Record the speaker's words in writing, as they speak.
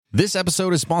This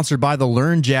episode is sponsored by the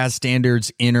Learn Jazz Standards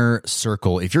Inner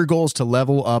Circle. If your goal is to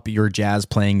level up your jazz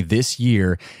playing this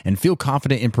year and feel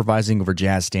confident improvising over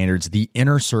jazz standards, the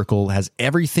Inner Circle has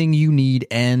everything you need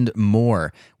and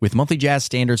more. With monthly jazz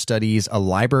standard studies, a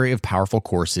library of powerful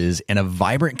courses, and a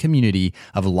vibrant community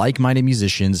of like-minded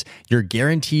musicians, you're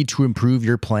guaranteed to improve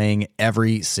your playing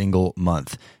every single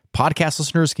month. Podcast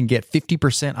listeners can get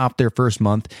 50% off their first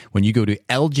month when you go to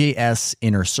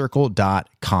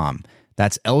ljsinnercircle.com.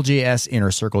 That's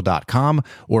ljsinnercircle.com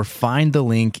or find the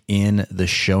link in the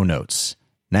show notes.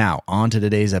 Now, on to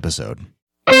today's episode.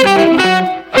 All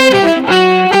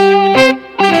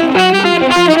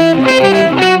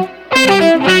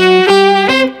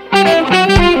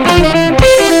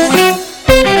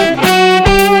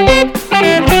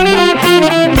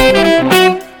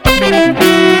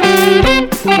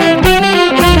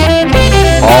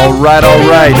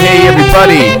right. Hey,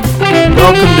 everybody.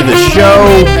 Welcome to the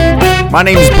show. My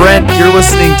name is Brent. You're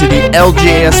listening to the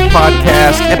LJS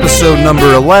Podcast, episode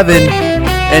number 11.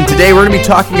 And today we're going to be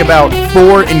talking about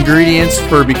 4 ingredients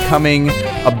for becoming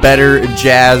a better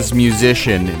jazz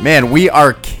musician. Man, we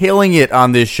are killing it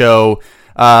on this show.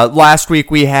 Last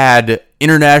week we had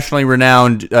internationally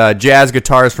renowned jazz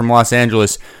guitarist from Los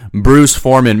Angeles, Bruce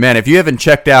Foreman. Man, if you haven't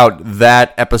checked out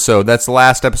that episode, that's the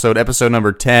last episode, episode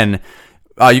number 10.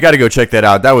 You got to go check that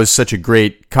out. That was such a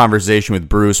great conversation with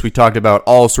Bruce. We talked about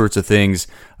all sorts of things,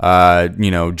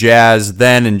 jazz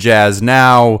then and jazz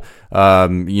now,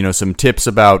 some tips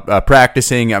about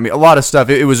practicing. I mean, a lot of stuff.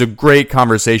 It was a great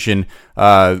conversation.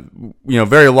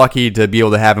 Very lucky to be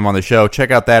able to have him on the show. Check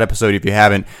out that episode if you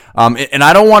haven't. And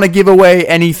I don't want to give away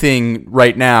anything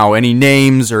right now, any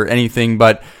names or anything,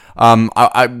 but I'm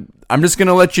just going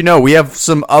to let you know we have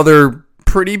some other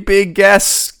pretty big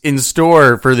guests in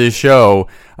store for this show.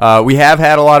 We have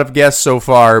had a lot of guests so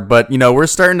far, but we're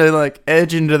starting to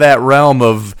edge into that realm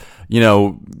of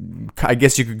I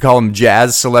guess you could call them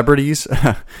jazz celebrities.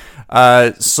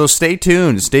 So stay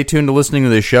tuned to listening to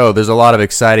the show. There's a lot of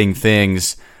exciting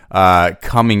things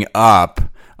coming up.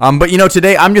 But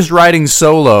today I'm just riding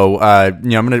solo.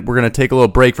 We're gonna take a little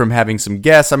break from having some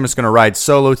guests. I'm just gonna ride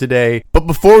solo today. But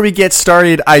before we get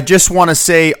started, I just want to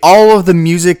say all of the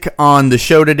music on the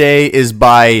show today is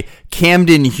by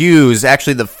Camden Hughes,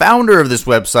 actually the founder of this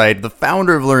website, the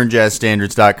founder of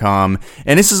LearnJazzStandards.com,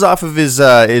 and this is off of his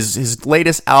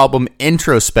latest album,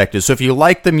 Introspective. So if you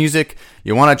like the music,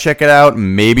 you want to check it out,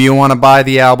 maybe you want to buy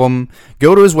the album,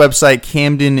 go to his website,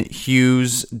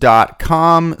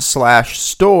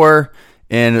 CamdenHughes.com/store,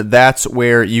 and that's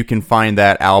where you can find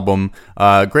that album.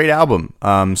 Great album.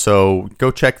 So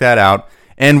go check that out.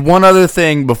 And one other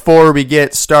thing before we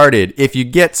get started, if you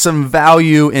get some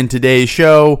value in today's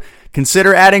show,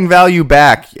 consider adding value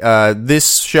back.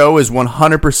 This show is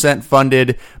 100%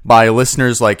 funded by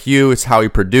listeners like you. It's how we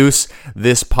produce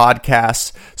this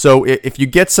podcast. So if you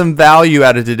get some value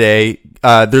out of today,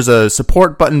 there's a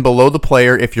support button below the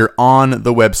player if you're on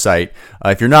the website.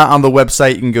 If you're not on the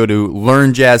website, you can go to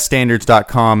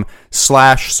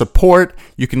learnjazzstandards.com/support.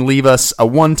 You can leave us a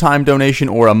one-time donation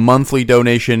or a monthly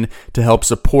donation to help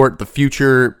support the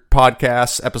future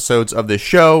podcasts, episodes of this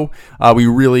show. We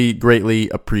really greatly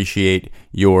appreciate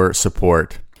your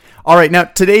support. All right, now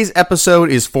today's episode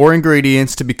is 4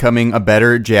 ingredients to becoming a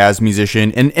better jazz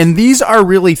musician. And these are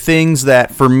really things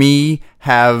that, for me,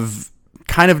 have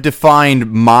kind of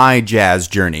defined my jazz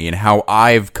journey and how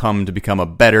I've come to become a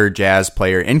better jazz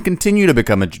player and continue to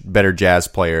become a better jazz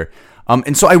player.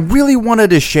 And so I really wanted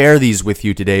to share these with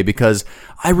you today because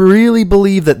I really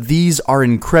believe that these are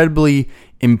incredibly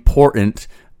important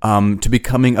to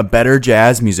becoming a better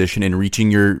jazz musician and reaching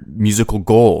your musical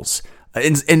goals.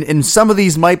 And some of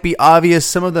these might be obvious,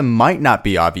 some of them might not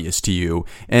be obvious to you.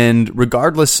 And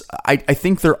regardless, I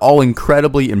think they're all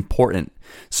incredibly important.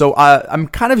 So I'm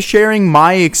kind of sharing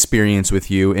my experience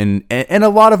with you and a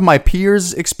lot of my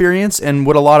peers' experience and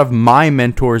what a lot of my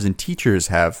mentors and teachers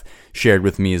have shared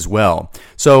with me as well.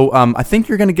 So I think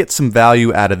you're going to get some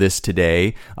value out of this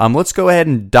today. Let's go ahead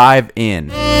and dive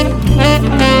in.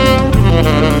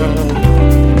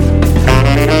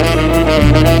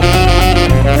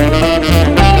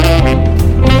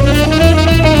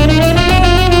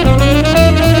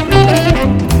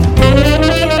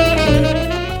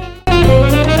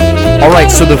 All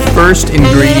right, so the first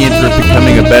ingredient for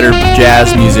becoming a better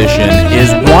jazz musician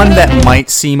is one that might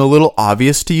seem a little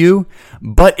obvious to you,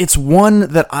 but it's one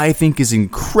that I think is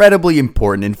incredibly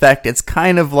important. In fact, it's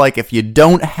kind of like if you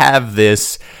don't have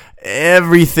this,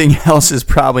 everything else is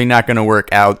probably not going to work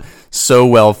out so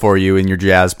well for you in your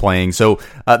jazz playing. So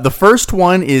the first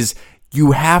one is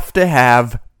you have to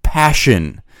have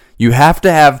passion. You have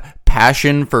to have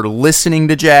passion for listening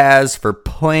to jazz, for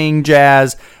playing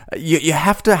jazz. You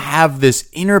have to have this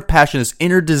inner passion, this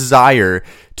inner desire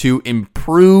to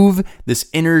improve, this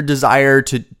inner desire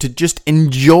to just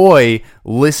enjoy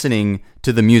listening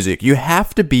to the music. You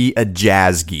have to be a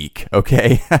jazz geek,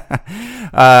 okay?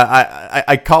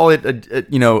 I call it,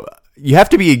 you have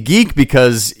to be a geek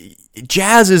because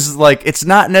jazz is like, it's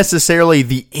not necessarily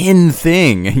the in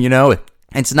thing,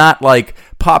 It's not like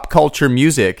pop culture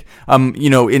music. In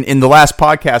the last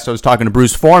podcast, I was talking to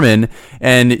Bruce Foreman,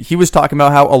 and he was talking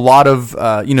about how a lot of,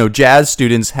 jazz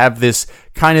students have this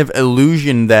kind of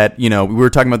illusion that, we were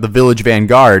talking about the Village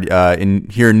Vanguard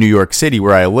here in New York City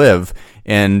where I live,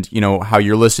 and, how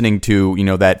you're listening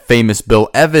to, that famous Bill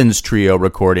Evans trio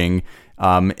recording,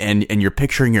 and you're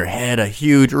picturing in your head a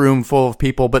huge room full of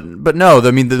people, but no,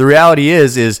 the reality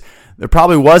is there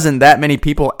probably wasn't that many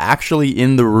people actually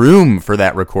in the room for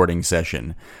that recording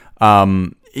session.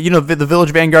 The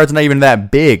Village Vanguard's not even that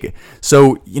big.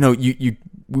 So,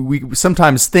 we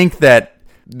sometimes think that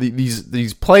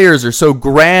these players are so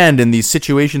grand and these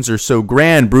situations are so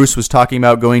grand. Bruce was talking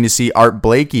about going to see Art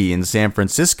Blakey in San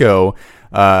Francisco,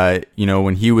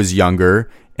 when he was younger,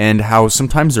 and how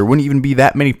sometimes there wouldn't even be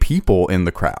that many people in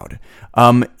the crowd.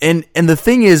 And the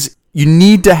thing is, you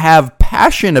need to have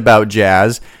passion about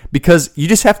jazz because you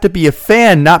just have to be a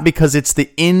fan, not because it's the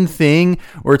in thing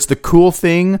or it's the cool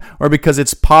thing or because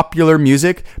it's popular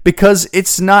music, because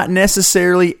it's not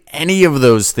necessarily any of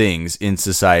those things in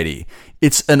society.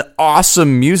 It's an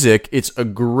awesome music. It's a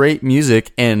great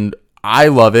music, and I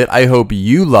love it. I hope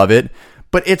you love it,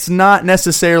 but it's not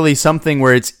necessarily something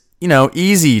where it's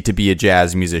easy to be a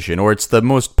jazz musician, or it's the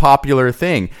most popular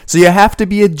thing. So you have to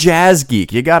be a jazz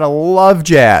geek. You gotta love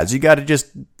jazz. You gotta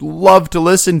just love to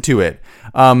listen to it.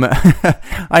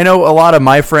 I know a lot of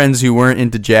my friends who weren't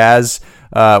into jazz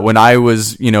when I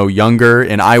was, younger,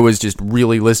 and I was just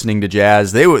really listening to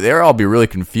jazz. They'd all be really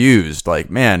confused.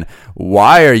 Like, man,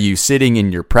 why are you sitting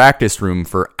in your practice room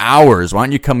for hours? Why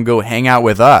don't you come go hang out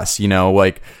with us?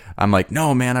 I'm like,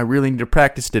 no, man, I really need to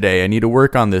practice today. I need to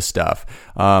work on this stuff.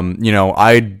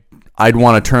 I'd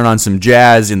want to turn on some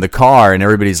jazz in the car, and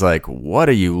everybody's like, what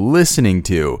are you listening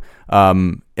to?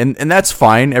 And that's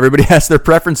fine. Everybody has their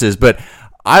preferences, but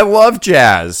I love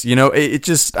jazz.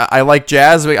 I like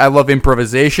jazz. I love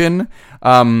improvisation.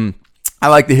 I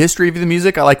like the history of the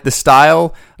music. I like the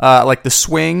style. I like the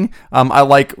swing. I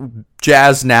like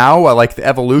jazz now. I like the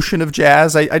evolution of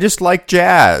jazz. I just like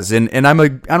jazz, and I'm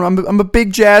a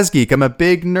big jazz geek. I'm a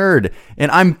big nerd,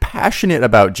 and I'm passionate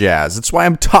about jazz. That's why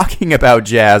I'm talking about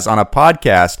jazz on a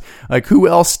podcast. Like, who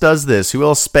else does this? Who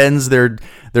else spends their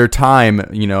time,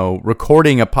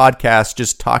 recording a podcast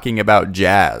just talking about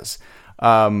jazz?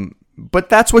 But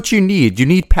that's what you need. You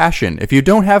need passion. If you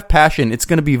don't have passion, it's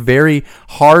going to be very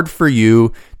hard for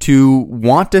you to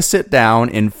want to sit down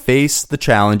and face the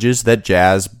challenges that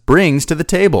jazz brings to the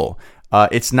table.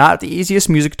 It's not the easiest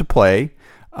music to play.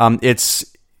 It's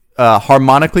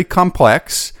harmonically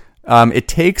complex. It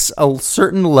takes a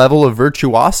certain level of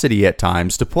virtuosity at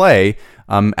times to play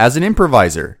as an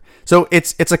improviser. So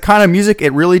it's a kind of music,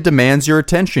 it really demands your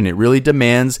attention. It really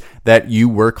demands that you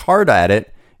work hard at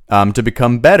it. To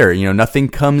become better. Nothing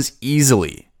comes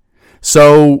easily.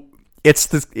 So it's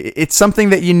something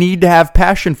that you need to have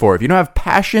passion for. If you don't have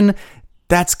passion,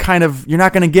 you're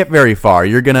not going to get very far.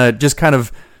 You're going to just kind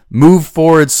of move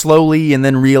forward slowly and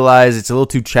then realize it's a little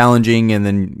too challenging. And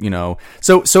then,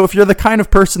 so if you're the kind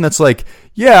of person that's like,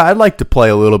 yeah, I'd like to play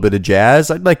a little bit of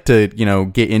jazz. I'd like to,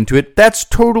 get into it. That's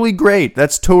totally great.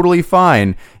 That's totally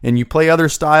fine. And you play other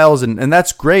styles and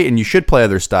that's great. And you should play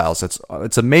other styles.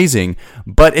 It's amazing.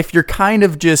 But if you're kind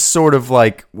of just sort of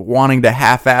like wanting to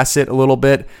half-ass it a little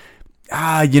bit,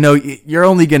 you're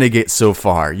only going to get so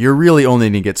far. You're really only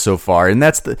going to get so far. And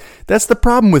that's the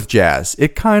problem with jazz.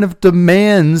 It kind of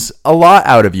demands a lot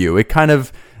out of you. It kind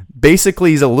of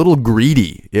basically is a little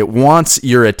greedy. It wants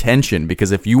your attention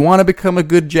because if you want to become a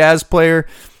good jazz player,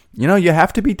 you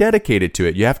have to be dedicated to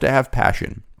it. You have to have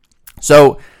passion.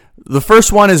 So the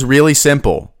first one is really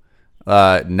simple.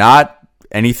 Not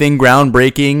anything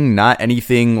groundbreaking, not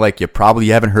anything like you probably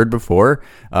haven't heard before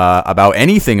about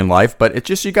anything in life, but it's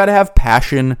just you got to have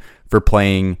passion for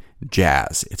playing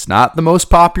jazz. It's not the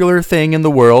most popular thing in the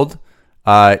world.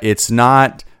 It's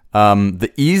not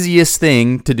the easiest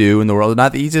thing to do in the world,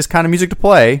 not the easiest kind of music to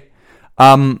play.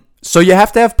 So you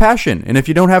have to have passion. And if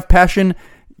you don't have passion,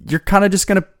 you're kind of just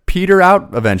going to peter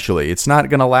out eventually. It's not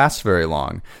going to last very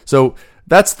long. So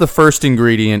that's the first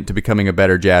ingredient to becoming a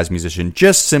better jazz musician.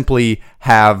 Just simply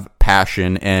have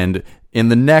passion. And in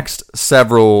the next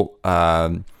several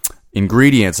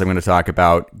ingredients I'm going to talk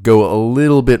about, go a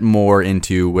little bit more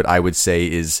into what I would say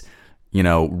is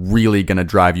really going to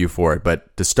drive you forward.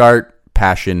 But to start,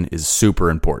 passion is super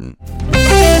important.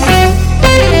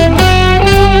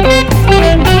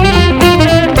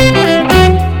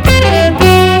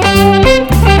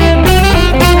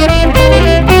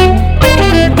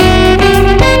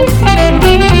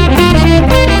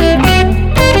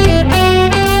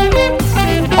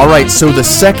 All right, so the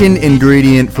second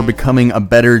ingredient for becoming a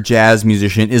better jazz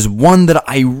musician is one that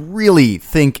I really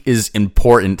think is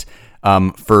important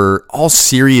for all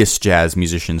serious jazz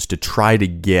musicians to try to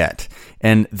get,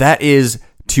 and that is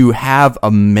to have a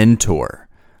mentor.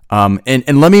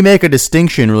 And let me make a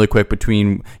distinction really quick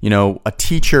between, a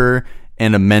teacher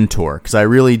and a mentor, because I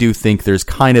really do think there's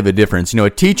kind of a difference. A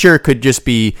teacher could just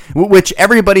be, which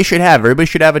everybody should have. Everybody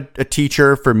should have a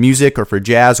teacher for music or for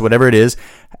jazz, whatever it is.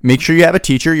 Make sure you have a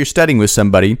teacher. You're studying with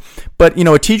somebody. But,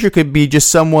 a teacher could be just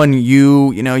someone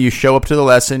you show up to the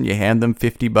lesson, you hand them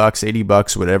 $50,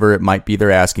 $80, whatever it might be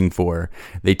they're asking for.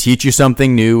 They teach you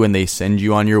something new and they send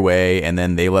you on your way, and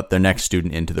then they let their next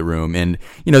student into the room. And,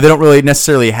 they don't really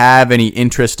necessarily have any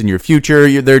interest in your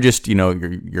future. They're just,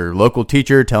 your local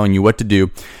teacher telling you what to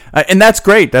do. And that's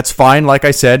great. That's fine, like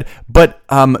I said. But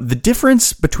the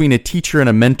difference between a teacher and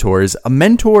a mentor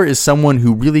is someone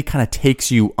who really kind of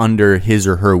takes you under his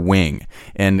or her wing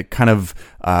and kind of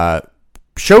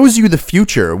shows you the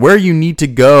future, where you need to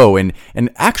go, and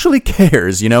actually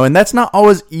cares, and that's not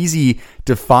always easy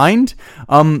to find.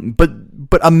 But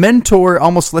a mentor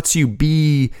almost lets you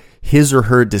be his or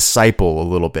her disciple a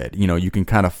little bit. You can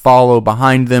kind of follow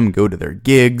behind them, go to their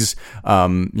gigs.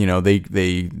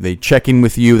 They check in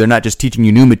with you. They're not just teaching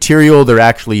you new material. They're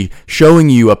actually showing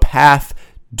you a path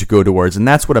to go towards. And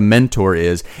that's what a mentor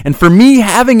is. And for me,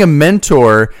 having a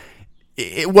mentor,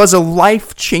 it was a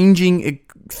life-changing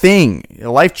thing,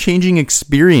 a life-changing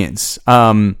experience.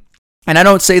 And I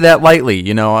don't say that lightly.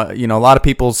 A lot of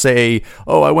people say,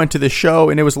 "Oh, I went to this show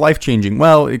and it was life-changing."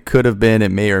 Well, it could have been,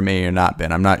 it may or may not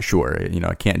been. I'm not sure.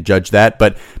 I can't judge that.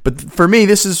 But for me,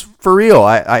 this is for real.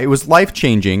 It was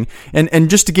life-changing. And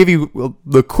just to give you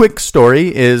the quick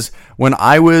story is when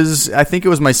I think it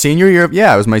was my senior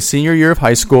year of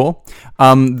high school.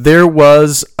 There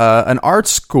was an art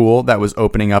school that was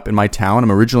opening up in my town.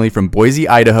 I'm originally from Boise,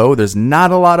 Idaho. There's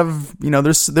not a lot of,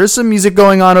 there's some music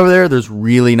going on over there. There's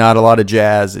really not a lot of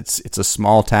jazz. It's a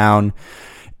small town.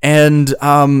 And,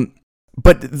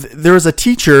 there was a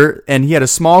teacher, and he had a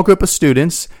small group of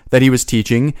students that he was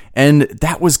teaching. And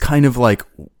that was kind of like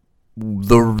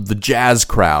the jazz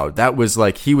crowd. That was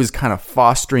like, he was kind of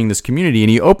fostering this community, and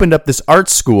he opened up this art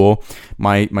school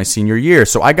my senior year.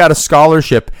 So I got a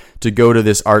scholarship to go to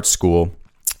this art school.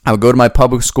 I would go to my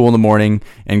public school in the morning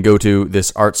and go to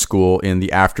this art school in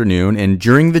the afternoon. And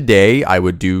during the day, I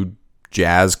would do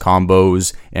jazz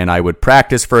combos, and I would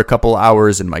practice for a couple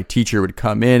hours, and my teacher would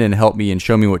come in and help me and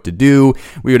show me what to do.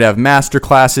 We would have master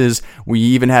classes. We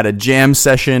even had a jam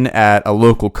session at a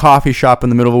local coffee shop in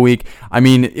the middle of the week. I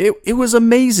mean, it was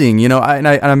amazing,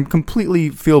 I'm completely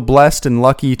feel blessed and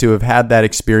lucky to have had that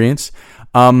experience.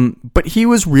 But he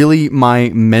was really my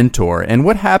mentor. And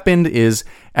what happened is,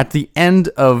 at the end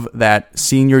of that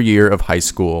senior year of high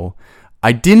school,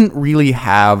 I didn't really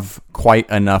have quite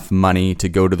enough money to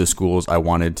go to the schools I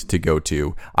wanted to go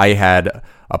to. I had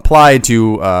applied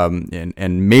to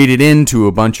and made it into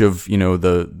a bunch of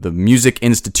the music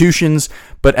institutions,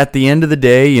 but at the end of the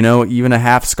day, even a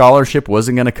half scholarship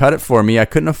wasn't going to cut it for me. I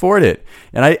couldn't afford it,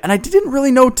 and I didn't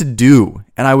really know what to do.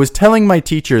 And I was telling my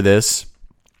teacher this,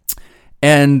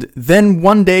 and then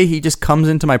one day he just comes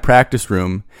into my practice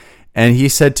room, and he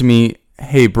said to me,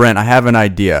 "Hey Brent, I have an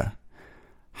idea.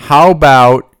 How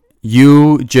about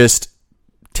you just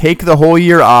take the whole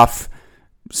year off,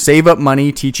 save up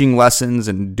money teaching lessons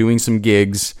and doing some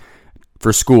gigs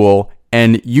for school,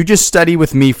 and you just study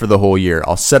with me for the whole year.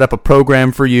 I'll set up a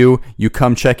program for you. You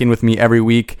come check in with me every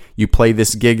week. You play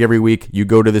this gig every week. You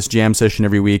go to this jam session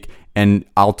every week, and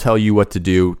I'll tell you what to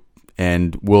do,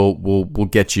 and we'll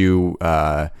get you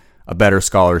a better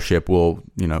scholarship. We'll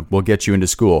get you into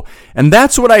school." And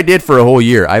that's what I did for a whole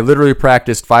year. I literally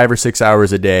practiced 5 or 6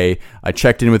 hours a day. I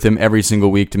checked in with him every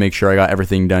single week to make sure I got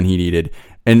everything done he needed.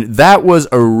 And that was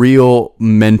a real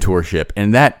mentorship,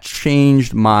 and that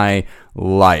changed my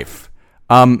life.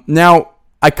 Now,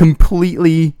 I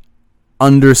completely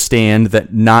understand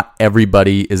that not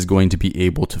everybody is going to be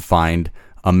able to find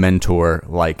a mentor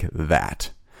like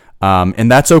that.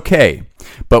 And that's okay.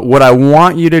 But what I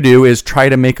want you to do is try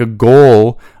to make a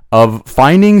goal of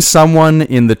finding someone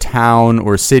in the town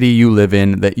or city you live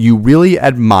in that you really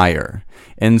admire,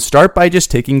 and start by just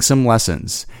taking some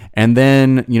lessons, and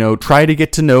then, try to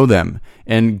get to know them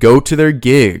and go to their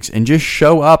gigs and just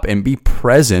show up and be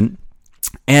present.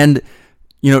 And,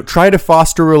 try to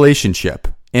foster a relationship.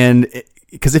 And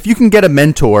because if you can get a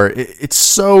mentor, it's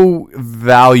so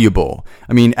valuable.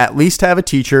 I mean, at least have a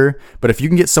teacher, but if you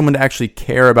can get someone to actually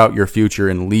care about your future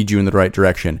and lead you in the right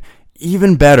direction,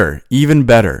 even better, even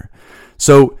better.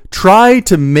 So try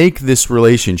to make this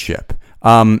relationship,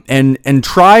 and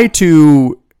try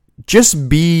to just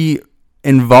be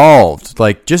involved.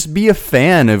 Like, just be a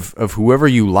fan of whoever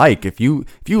you like. If you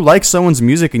like someone's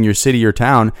music in your city or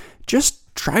town, just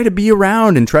try to be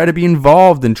around and try to be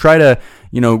involved and try to,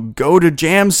 go to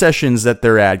jam sessions that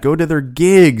they're at, go to their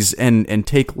gigs and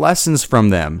take lessons from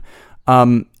them.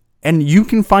 And you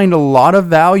can find a lot of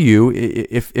value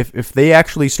if they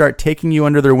actually start taking you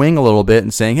under their wing a little bit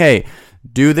and saying, hey,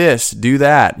 do this, do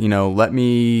that, let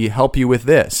me help you with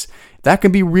this. That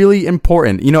can be really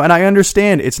important, and I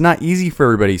understand it's not easy for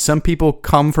everybody. Some people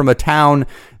come from a town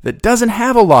that doesn't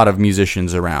have a lot of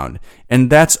musicians around, and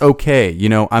that's okay.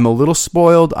 I'm a little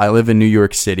spoiled. I live in New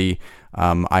York City.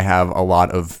 I have a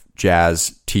lot of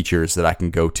jazz teachers that I can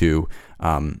go to,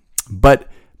 but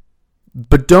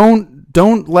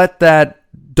don't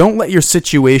let your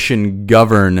situation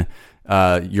govern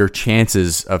your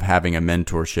chances of having a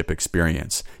mentorship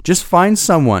experience. Just find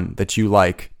someone that you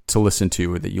like to listen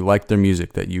to, or that you like their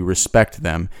music, that you respect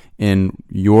them in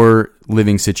your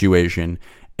living situation,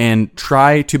 and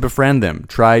try to befriend them.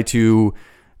 Try to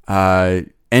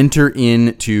enter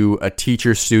into a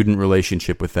teacher-student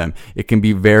relationship with them. It can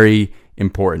be very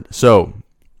important. So,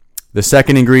 the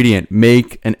second ingredient,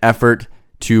 make an effort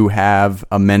to have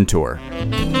a mentor.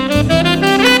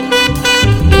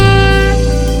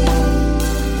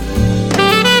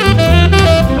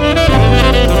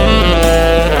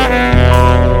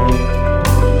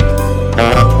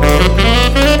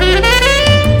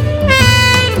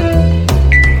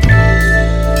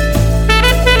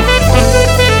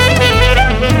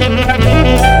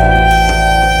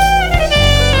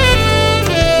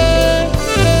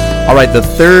 All right, the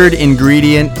third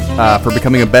ingredient for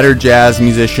becoming a better jazz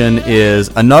musician is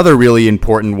another really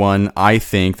important one, I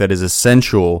think, that is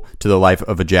essential to the life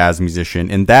of a jazz musician,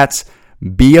 and that's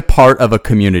be a part of a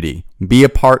community. Be a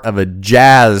part of a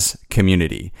jazz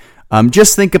community.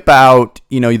 Just think about,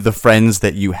 the friends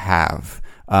that you have.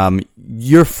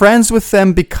 You're friends with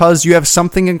them because you have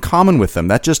something in common with them.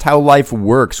 That's just how life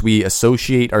works. We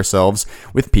associate ourselves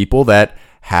with people that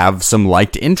have some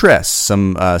liked interests,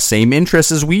 some same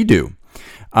interests as we do.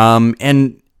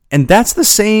 And that's the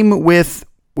same with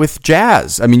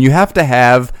jazz. I mean, you have to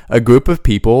have a group of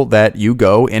people that you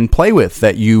go and play with,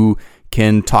 that you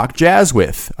can talk jazz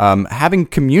with. Having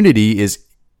community is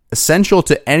essential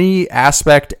to any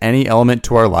aspect, any element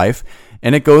to our life,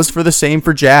 and it goes for the same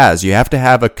for jazz. You have to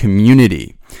have a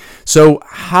community. So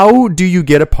how do you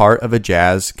get a part of a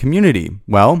jazz community?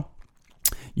 Well,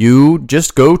 you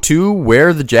just go to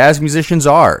where the jazz musicians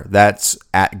are. That's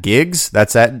at gigs,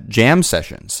 that's at jam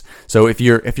sessions. So if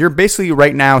you're basically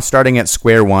right now starting at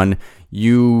square one,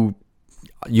 you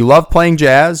love playing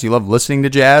jazz, you love listening to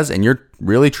jazz, and you're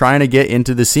really trying to get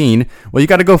into the scene, well, you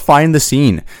got to go find the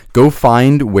scene. Go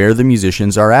find where the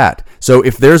musicians are at. So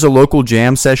if there's a local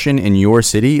jam session in your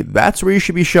city, that's where you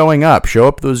should be showing up. Show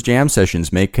up those jam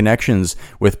sessions, make connections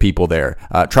with people there.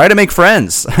 Try to make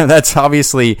friends. That's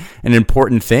obviously an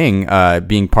important thing,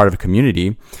 being part of a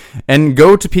community. And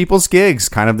go to people's gigs,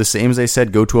 kind of the same as I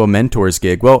said, go to a mentor's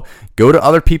gig. Well, go to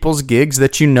other people's gigs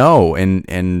that you know, and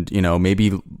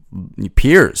maybe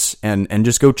peers, and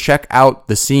just go check out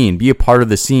the scene, be a part of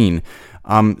the scene.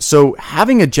 So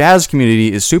having a jazz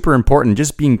community is super important,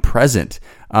 just being present.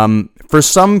 For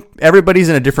some, everybody's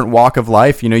in a different walk of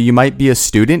life. You might be a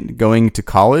student going to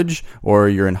college, or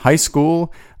you're in high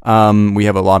school. We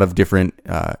have a lot of different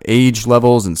age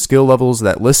levels and skill levels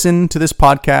that listen to this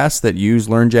podcast, that use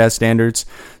Learn Jazz Standards.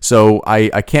 So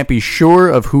I can't be sure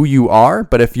of who you are,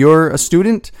 but if you're a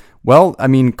student, well, I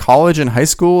mean, college and high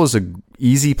school is an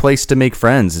easy place to make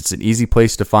friends. It's an easy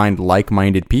place to find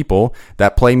like-minded people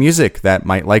that play music, that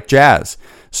might like jazz.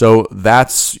 So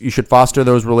you should foster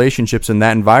those relationships in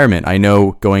that environment. I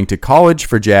know going to college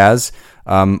for jazz,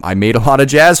 I made a lot of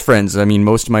jazz friends. I mean,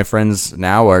 most of my friends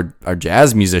now are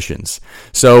jazz musicians.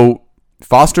 So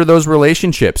foster those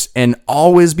relationships and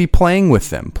always be playing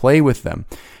with them. Play with them.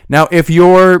 Now, if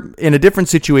you're in a different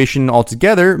situation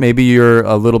altogether, maybe you're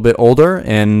a little bit older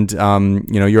and,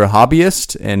 you're a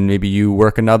hobbyist and maybe you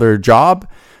work another job,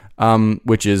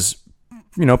 which is,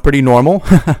 pretty normal,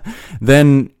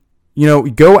 then,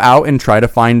 go out and try to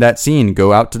find that scene.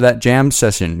 Go out to that jam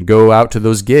session. Go out to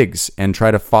those gigs and try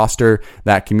to foster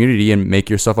that community and make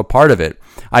yourself a part of it.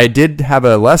 I did have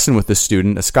a lesson with a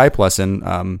student, a Skype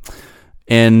lesson,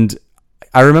 and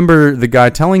I remember the guy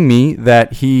telling me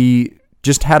that he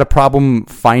just had a problem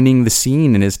finding the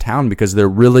scene in his town because there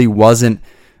really wasn't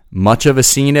much of a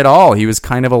scene at all. He was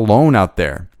kind of alone out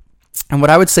there. And what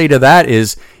I would say to that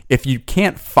is, if you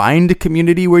can't find a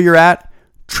community where you're at,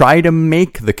 try to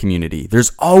make the community.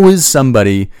 There's always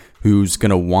somebody who's going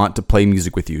to want to play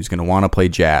music with you, who's going to want to play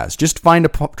jazz. Just try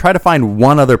to find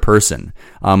one other person,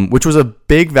 which was a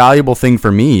big, valuable thing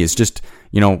for me, is just,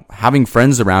 having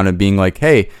friends around and being like,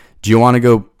 hey, do you want to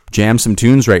go jam some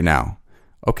tunes right now?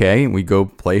 Okay, we go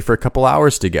play for a couple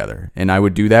hours together. And I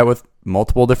would do that with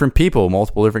multiple different people,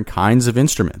 multiple different kinds of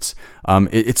instruments.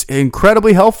 It's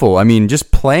incredibly helpful. I mean,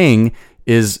 just playing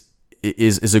is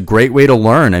a great way to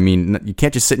learn. I mean, you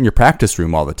can't just sit in your practice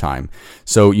room all the time.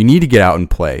 So you need to get out and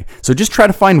play. So just try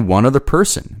to find one other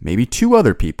person, maybe two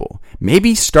other people.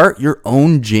 Maybe start your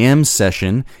own jam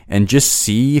session and just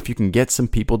see if you can get some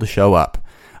people to show up.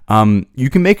 You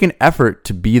can make an effort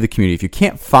to be the community. If you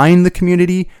can't find the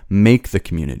community, make the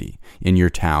community in your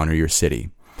town or your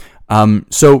city.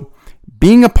 So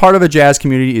being a part of a jazz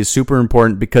community is super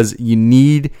important because you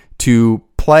need to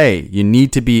play. You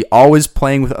need to be always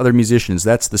playing with other musicians.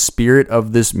 That's the spirit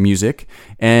of this music.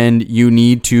 And you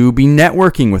need to be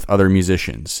networking with other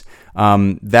musicians.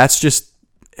 That's just,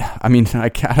 I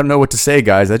don't know what to say,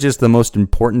 guys. That's just the most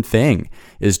important thing,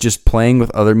 is just playing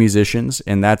with other musicians.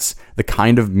 And that's the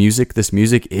kind of music this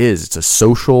music is. It's a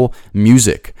social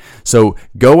music. So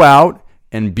go out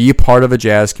and be a part of a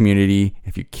jazz community.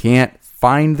 If you can't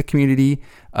find the community,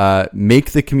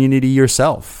 make the community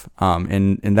yourself.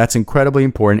 And that's incredibly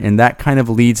important. And that kind of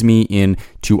leads me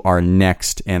into our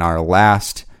next and our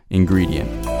last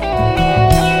ingredient.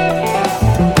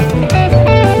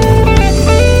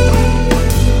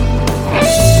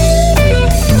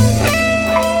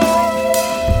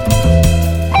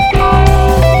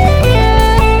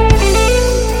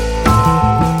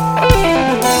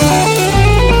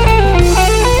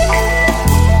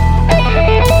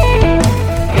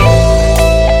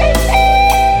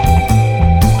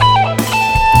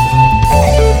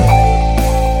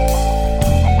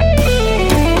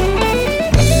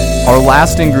 Our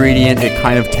last ingredient, it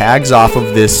kind of tags off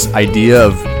of this idea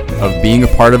of being a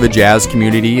part of a jazz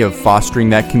community, of fostering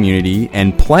that community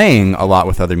and playing a lot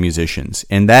with other musicians.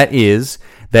 And that is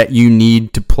that you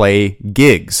need to play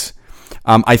gigs.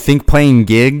 I think playing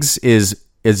gigs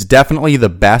is definitely the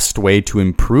best way to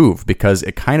improve, because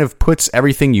it kind of puts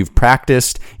everything you've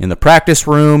practiced in the practice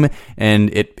room, and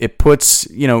it puts,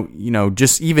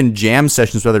 just even jam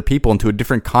sessions with other people into a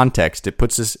different context. It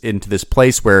puts us into this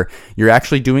place where you're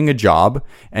actually doing a job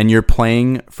and you're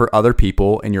playing for other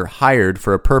people and you're hired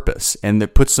for a purpose, and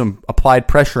it puts some applied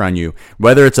pressure on you,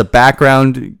 whether it's a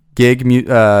background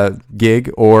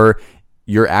gig or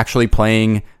you're actually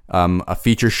playing a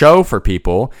feature show for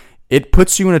people. It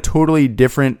puts you in a totally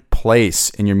different place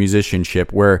in your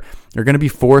musicianship, where you're going to be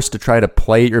forced to try to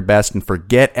play at your best and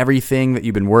forget everything that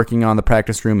you've been working on in the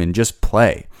practice room and just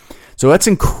play. So that's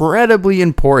incredibly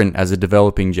important as a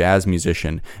developing jazz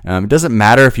musician. It doesn't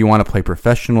matter if you want to play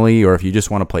professionally or if you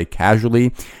just want to play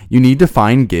casually. You need to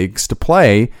find gigs to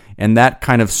play, and that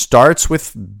kind of starts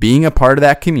with being a part of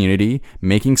that community,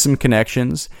 making some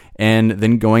connections, and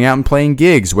then going out and playing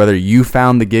gigs, whether you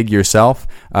found the gig yourself,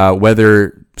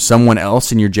 whether someone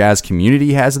else in your jazz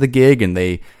community has the gig and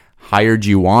they hired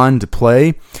you on to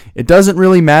play. It doesn't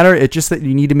really matter. It's just that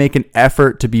you need to make an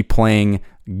effort to be playing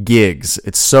gigs.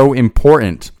 It's so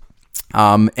important.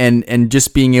 And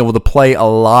just being able to play a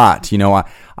lot.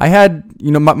 I had,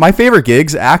 my favorite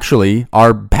gigs actually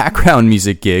are background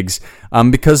music gigs,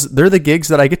 because they're the gigs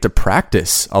that I get to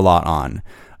practice a lot on.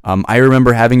 I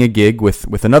remember having a gig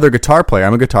with another guitar player.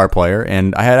 I'm a guitar player,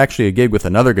 and I had actually a gig with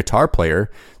another guitar player.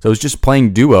 So I was just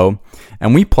playing duo,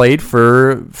 and we played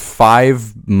for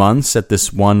 5 months at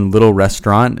this one little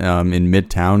restaurant in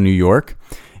Midtown, New York.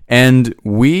 And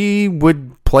we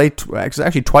would play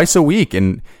actually twice a week,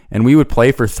 and we would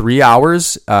play for 3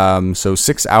 hours, so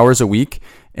 6 hours a week.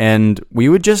 And we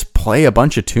would just play a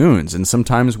bunch of tunes. And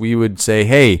sometimes we would say,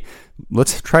 hey,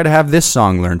 let's try to have this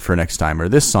song learned for next time, or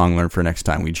this song learned for next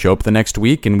time. We'd show up the next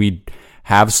week and we'd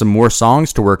have some more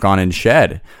songs to work on and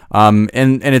shed. And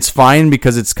it's fine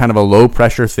because it's kind of a low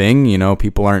pressure thing.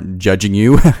 People aren't judging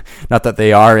you. Not that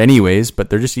they are anyways, but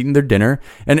they're just eating their dinner.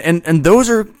 And those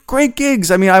are great gigs.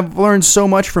 I mean, I've learned so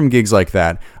much from gigs like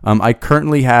that. I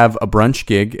currently have a brunch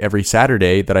gig every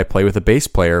Saturday that I play with a bass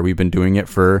player. We've been doing it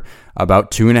for about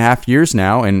 2.5 years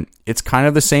now, and it's kind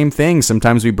of the same thing.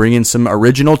 Sometimes we bring in some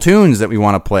original tunes that we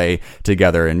want to play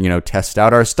together and, test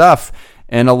out our stuff.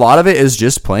 And a lot of it is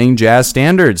just playing jazz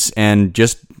standards and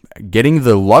just getting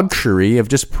the luxury of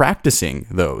just practicing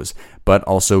those, but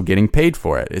also getting paid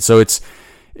for it. So it's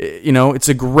it's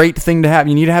a great thing to have.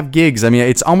 You need to have gigs. I mean,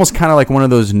 it's almost kind of like one of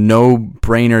those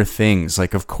no-brainer things.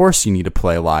 Like, of course you need to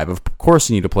play live. Of course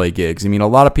you need to play gigs. I mean, a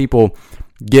lot of people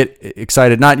get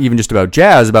excited, not even just about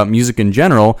jazz, about music in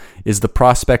general, is the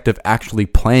prospect of actually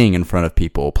playing in front of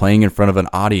people, playing in front of an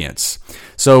audience.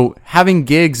 So having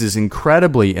gigs is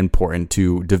incredibly important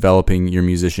to developing your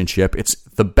musicianship. It's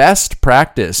the best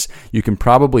practice you can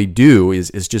probably do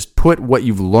is just put what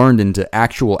you've learned into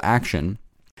actual action.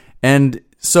 And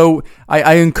so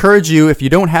I encourage you, if you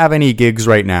don't have any gigs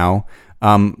right now,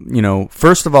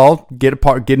 first of all, get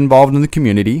involved in the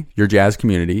community, your jazz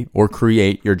community, or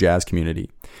create your jazz community.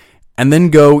 And then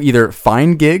go either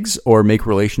find gigs or make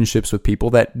relationships with people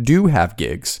that do have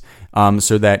gigs,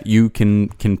 so that you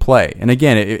can play. And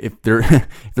again, if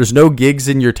there's no gigs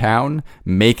in your town,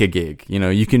 make a gig.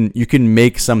 You can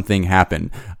make something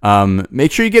happen.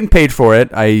 Make sure you're getting paid for it.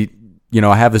 I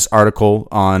have this article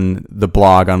on the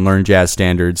blog on Learn Jazz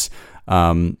Standards.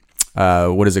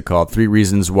 What is it called? 3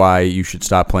 reasons why you should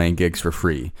stop playing gigs for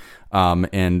free.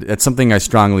 And that's something I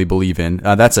strongly believe in.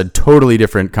 That's a totally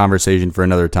different conversation for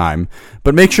another time.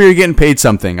 But make sure you're getting paid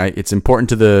something. It's important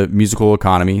to the musical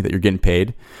economy that you're getting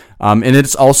paid. And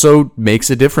it also makes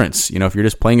a difference. If you're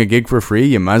just playing a gig for free,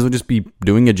 you might as well just be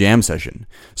doing a jam session.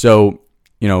 So,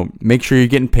 make sure you're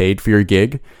getting paid for your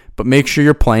gig, but make sure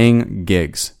you're playing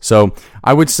gigs. So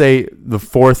I would say the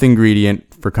 4th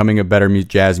ingredient for becoming a better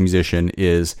jazz musician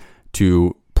is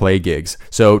to play gigs.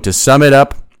 So to sum it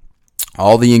up,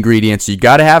 all the ingredients, you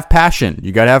got to have passion.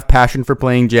 You got to have passion for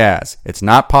playing jazz. It's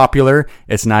not popular.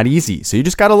 It's not easy. So you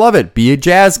just got to love it. Be a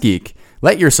jazz geek.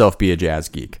 Let yourself be a jazz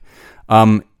geek.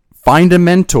 Find a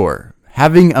mentor.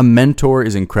 Having a mentor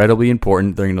is incredibly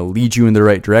important. They're going to lead you in the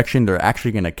right direction. They're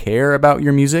actually going to care about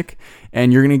your music,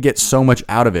 and you're going to get so much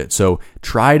out of it. So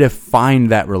try to find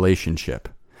that relationship.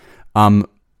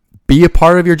 Be a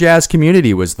part of your jazz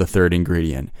community was the 3rd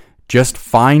ingredient. Just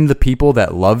find the people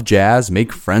that love jazz,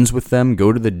 make friends with them,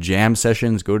 go to the jam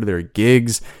sessions, go to their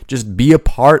gigs, just be a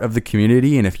part of the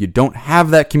community. And if you don't have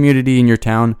that community in your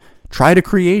town, try to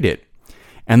create it.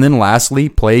 And then lastly,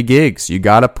 play gigs. You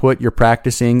got to put your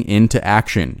practicing into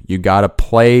action. You got to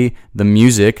play the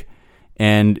music,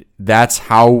 and that's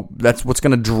what's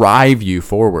going to drive you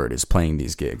forward, is playing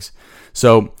these gigs.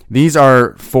 So these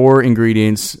are 4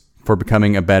 ingredients for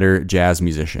becoming a better jazz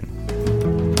musician.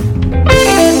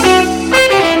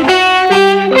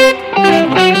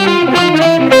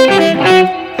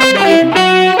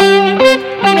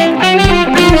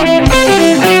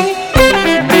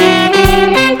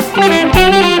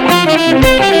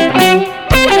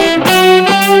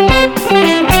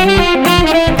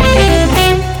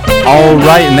 All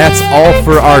right, and that's all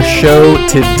for our show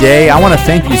today. I want to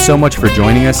thank you so much for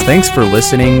joining us. Thanks for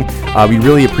listening. We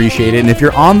really appreciate it. And if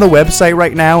you're on the website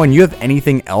right now and you have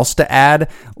anything else to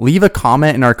add, leave a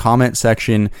comment in our comment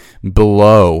section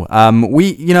below.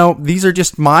 These are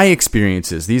just my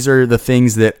experiences. These are the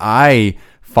things that I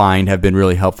find have been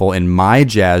really helpful in my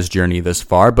jazz journey thus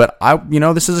far. But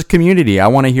this is a community. I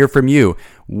want to hear from you.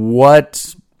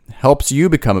 What helps you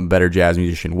become a better jazz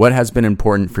musician? What has been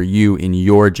important for you in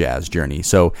your jazz journey?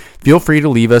 So feel free to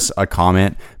leave us a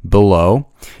comment below.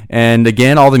 And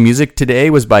again, all the music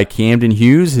today was by Camden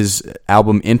Hughes, his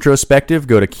album Introspective.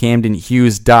 Go to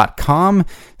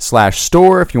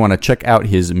camdenhughes.com/store if you want to check out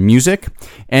his music.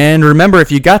 And remember,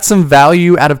 if you got some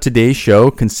value out of today's show,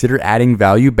 consider adding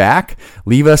value back.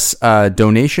 Leave us a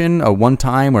donation, a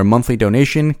one-time or monthly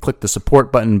donation. Click the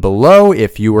support button below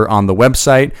if you are on the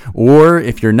website, or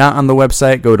if you're not on the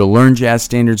website, go to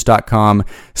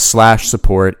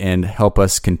learnjazzstandards.com/support and help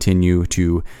us continue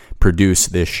to produce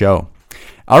this show.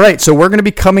 All right, so we're going to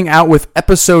be coming out with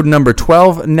episode number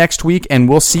 12 next week, and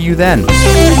we'll see you then.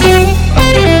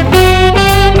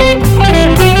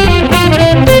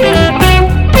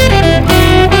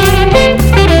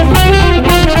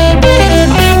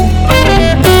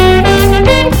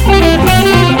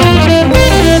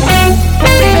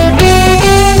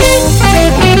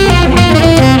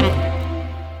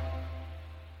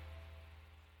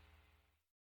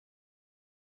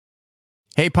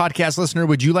 Hey, podcast listener,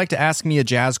 would you like to ask me a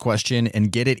jazz question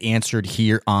and get it answered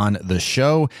here on the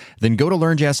show? Then go to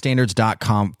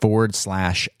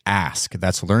learnjazzstandards.com/ask.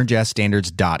 That's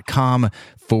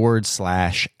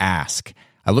learnjazzstandards.com/ask.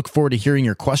 I look forward to hearing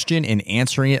your question and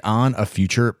answering it on a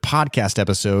future podcast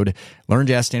episode.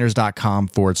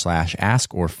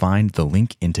 Learnjazzstandards.com/ask, or find the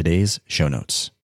link in today's show notes.